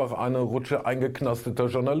nicht einfach eine Rutsche eingeknasteter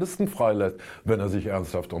Journalisten freilässt, wenn er sich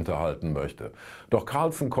ernsthaft unterhalten möchte. Doch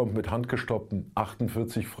Carlson kommt mit handgestoppten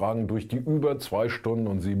 48 Fragen durch die über 2 Stunden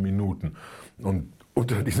und 7 Minuten. Und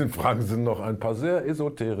unter diesen Fragen sind noch ein paar sehr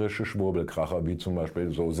esoterische Schwurbelkracher, wie zum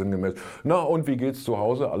Beispiel so sinngemäß, na und wie geht's zu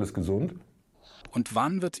Hause, alles gesund? Und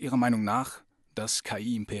wann wird Ihrer Meinung nach das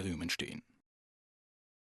KI-Imperium entstehen?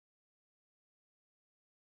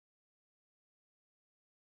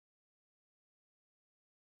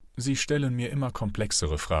 Sie stellen mir immer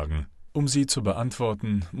komplexere Fragen. Um sie zu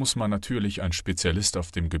beantworten, muss man natürlich ein Spezialist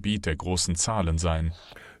auf dem Gebiet der großen Zahlen sein.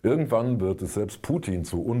 Irgendwann wird es selbst Putin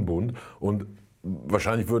zu unbunt und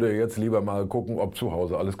wahrscheinlich würde er jetzt lieber mal gucken, ob zu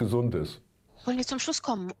Hause alles gesund ist. Wollen wir zum Schluss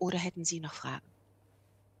kommen oder hätten Sie noch Fragen?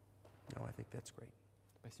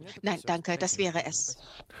 Nein, danke, das wäre es.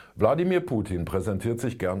 Wladimir Putin präsentiert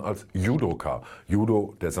sich gern als Judoka.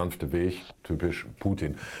 Judo, der sanfte Weg, typisch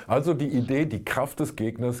Putin. Also die Idee, die Kraft des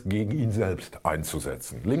Gegners gegen ihn selbst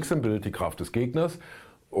einzusetzen. Links im Bild die Kraft des Gegners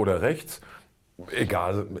oder rechts,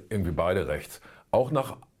 egal, irgendwie beide rechts. Auch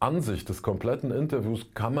nach Ansicht des kompletten Interviews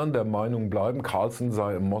kann man der Meinung bleiben, Carlson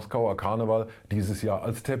sei im Moskauer Karneval dieses Jahr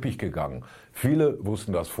als Teppich gegangen. Viele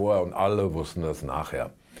wussten das vorher und alle wussten das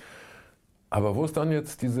nachher. Aber wo ist dann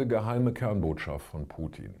jetzt diese geheime Kernbotschaft von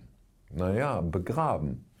Putin? Naja,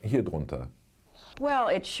 begraben hier drunter.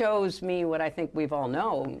 Well, it shows me what I think we've all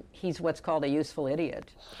known. He's what's called a useful idiot.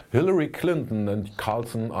 Hillary Clinton nennt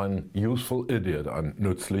Carlson einen useful idiot, einen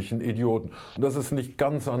nützlichen Idioten. Und das ist nicht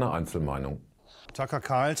ganz eine Einzelmeinung. Tucker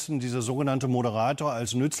Carlson, dieser sogenannte Moderator,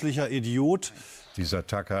 als nützlicher Idiot. Dieser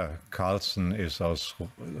Tucker Carlson ist aus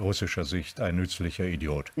russischer Sicht ein nützlicher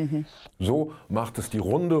Idiot. So macht es die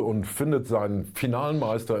Runde und findet seinen finalen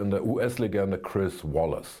Meister in der US-Legende Chris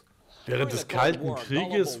Wallace. Während des Kalten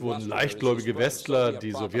Krieges wurden leichtgläubige Westler,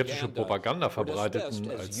 die sowjetische Propaganda verbreiteten,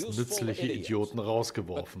 als nützliche Idioten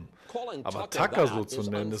rausgeworfen. Aber Tucker so zu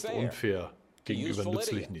nennen, ist unfair gegenüber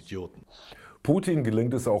nützlichen Idioten. Putin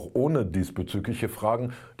gelingt es auch ohne diesbezügliche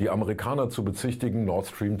Fragen, die Amerikaner zu bezichtigen, Nord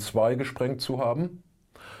Stream 2 gesprengt zu haben.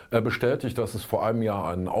 Er bestätigt, dass es vor einem Jahr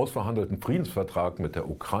einen ausverhandelten Friedensvertrag mit der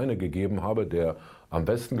Ukraine gegeben habe, der am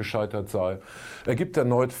besten gescheitert sei. Er gibt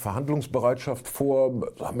erneut Verhandlungsbereitschaft vor,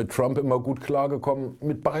 mit Trump immer gut klargekommen,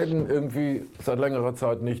 mit Biden irgendwie seit längerer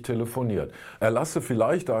Zeit nicht telefoniert. Er lasse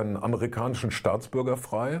vielleicht einen amerikanischen Staatsbürger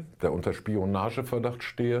frei, der unter Spionageverdacht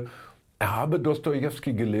stehe. Er habe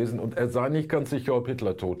Dostojewski gelesen und er sei nicht ganz sicher, ob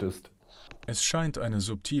Hitler tot ist. Es scheint eine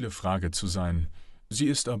subtile Frage zu sein. Sie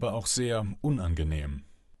ist aber auch sehr unangenehm.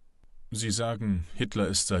 Sie sagen, Hitler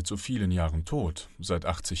ist seit so vielen Jahren tot, seit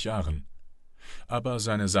 80 Jahren. Aber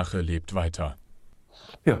seine Sache lebt weiter.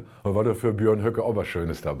 Ja, da war für Björn Höcke auch was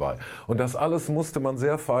Schönes dabei. Und das alles musste man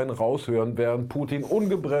sehr fein raushören, während Putin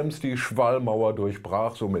ungebremst die Schwallmauer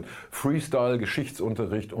durchbrach, so mit Freestyle,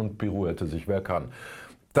 Geschichtsunterricht und pirouette sich wer kann.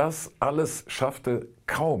 Das alles schaffte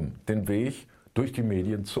kaum den Weg durch die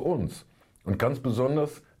Medien zu uns. Und ganz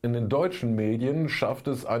besonders in den deutschen Medien schafft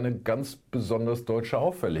es eine ganz besonders deutsche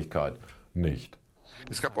Auffälligkeit nicht.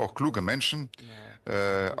 Es gab auch kluge Menschen,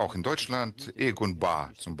 auch in Deutschland, Egon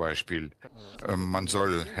Bahr zum Beispiel. Man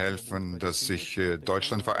soll helfen, dass sich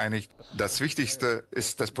Deutschland vereinigt. Das Wichtigste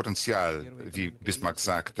ist das Potenzial, wie Bismarck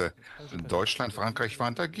sagte. Deutschland, Frankreich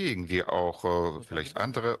waren dagegen, wie auch vielleicht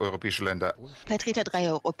andere europäische Länder. Vertreter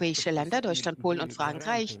dreier europäischer Länder, Deutschland, Polen und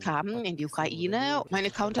Frankreich, kamen in die Ukraine.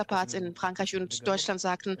 Meine Counterparts in Frankreich und Deutschland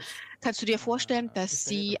sagten, kannst du dir vorstellen, dass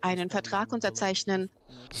sie einen Vertrag unterzeichnen?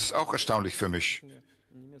 Das ist auch erstaunlich für mich.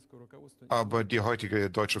 Aber die heutige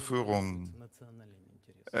deutsche Führung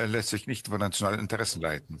lässt sich nicht von nationalen Interessen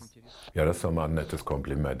leiten. Ja, das ist doch mal ein nettes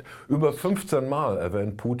Kompliment. Über 15 Mal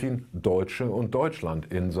erwähnt Putin Deutsche und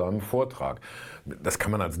Deutschland in seinem Vortrag. Das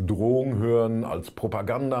kann man als Drohung hören, als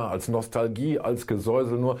Propaganda, als Nostalgie, als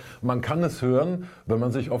Gesäusel. Nur man kann es hören, wenn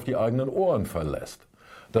man sich auf die eigenen Ohren verlässt.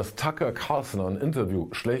 Dass Tucker Carlson ein Interview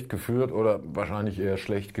schlecht geführt oder wahrscheinlich eher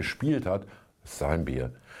schlecht gespielt hat, ist sein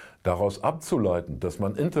Bier. Daraus abzuleiten, dass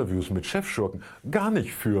man Interviews mit Chefschurken gar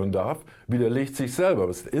nicht führen darf, widerlegt sich selber.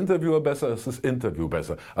 Ist der Interviewer besser, ist das Interview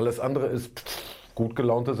besser. Alles andere ist gut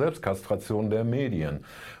gelaunte Selbstkastration der Medien.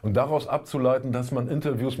 Und daraus abzuleiten, dass man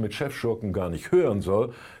Interviews mit Chefschurken gar nicht hören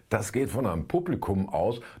soll, das geht von einem Publikum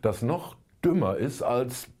aus, das noch dümmer ist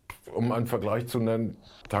als, um einen Vergleich zu nennen,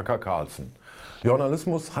 Tucker Carlson.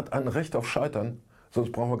 Journalismus hat ein Recht auf Scheitern,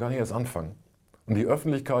 sonst brauchen wir gar nicht erst anfangen. Und die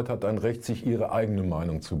Öffentlichkeit hat ein Recht, sich ihre eigene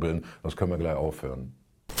Meinung zu bilden. Das können wir gleich aufhören.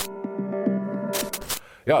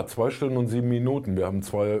 Ja, 2 Stunden und 7 Minuten. Wir haben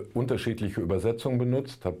 2 unterschiedliche Übersetzungen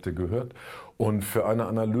benutzt, habt ihr gehört. Und für eine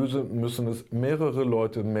Analyse müssen es mehrere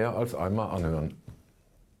Leute mehr als einmal anhören.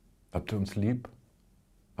 Habt ihr uns lieb?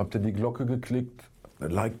 Habt ihr die Glocke geklickt?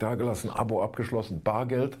 Ein Like dagelassen, Abo abgeschlossen,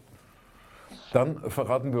 Bargeld? Dann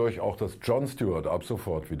verraten wir euch auch, dass Jon Stewart ab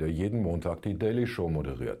sofort wieder jeden Montag die Daily Show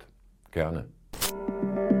moderiert. Gerne.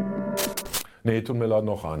 Nee, tut mir leid,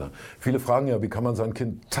 noch einer. Viele fragen ja, wie kann man sein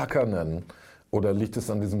Kind Tucker nennen? Oder liegt es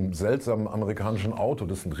an diesem seltsamen amerikanischen Auto,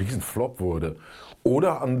 das ein Riesenflop wurde?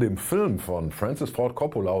 Oder an dem Film von Francis Ford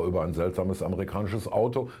Coppola über ein seltsames amerikanisches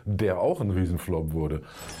Auto, der auch ein Riesenflop wurde?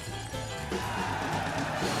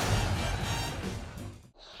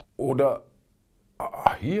 Oder,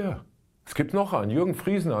 hier, es gibt noch einen, Jürgen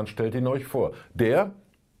Friesenhahn, stellt ihn euch vor. Der,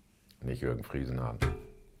 nicht Jürgen Friesenhahn,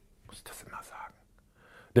 muss das immer sagen.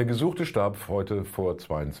 Der Gesuchte starb heute vor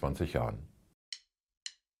 22 Jahren.